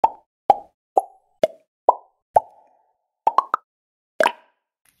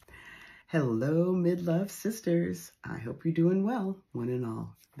Hello, midlove sisters. I hope you're doing well, one and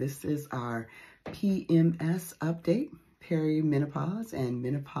all. This is our PMS update, perimenopause and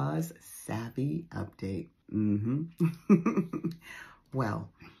menopause savvy update.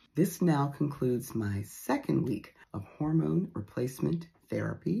 Well, this now concludes my second week of hormone replacement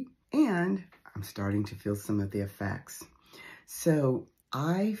therapy, and I'm starting to feel some of the effects. So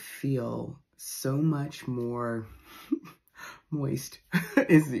I feel so much more moist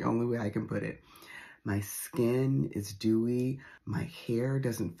is the only way I can put it. My skin is dewy. My hair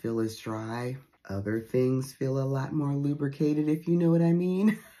doesn't feel as dry. Other things feel a lot more lubricated, if you know what I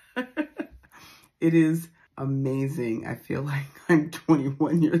mean. It is amazing. I feel like I'm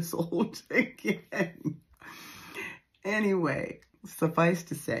 21 years old again. Anyway, suffice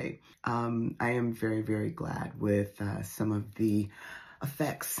to say, I am very, very glad with some of the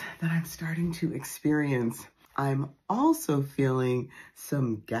effects that I'm starting to experience. I'm also feeling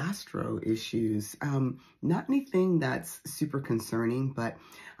some gastro issues. Not anything that's super concerning, but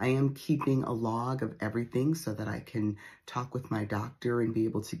I am keeping a log of everything so that I can talk with my doctor and be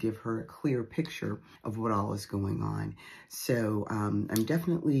able to give her a clear picture of what all is going on. So I'm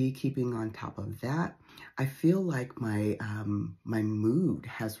definitely keeping on top of that. I feel like my mood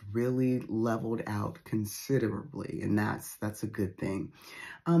has really leveled out considerably, and that's a good thing.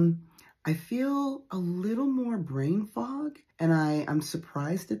 I feel a little more brain fog, and I'm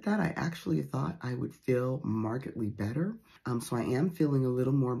surprised at that. I actually thought I would feel markedly better. So I am feeling a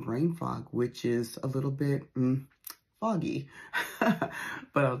little more brain fog, which is a little bit foggy, but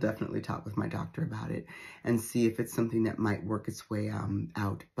I'll definitely talk with my doctor about it and see if it's something that might work its way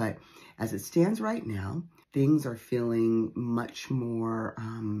out. But as it stands right now, things are feeling much more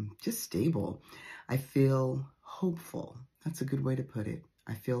just stable. I feel hopeful. That's a good way to put it.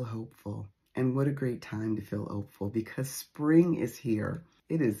 I feel hopeful. And what a great time to feel hopeful, because spring is here.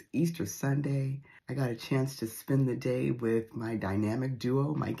 It is Easter Sunday. I got a chance to spend the day with my dynamic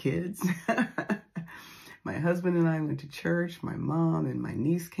duo, my kids. My husband and I went to church. My mom and my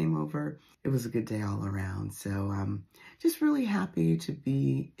niece came over. It was a good day all around. So I'm just really happy to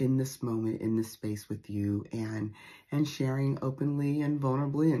be in this moment, in this space with you, and sharing openly and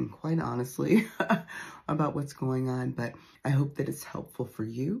vulnerably and quite honestly about what's going on. But I hope that it's helpful for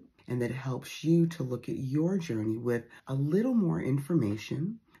you and that it helps you to look at your journey with a little more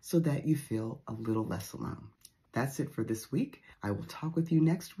information so that you feel a little less alone. That's it for this week. I will talk with you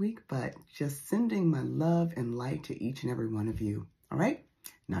next week, but just sending my love and light to each and every one of you. All right?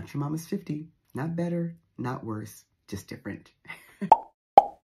 Not your mama's 50. Not better, not worse, just different.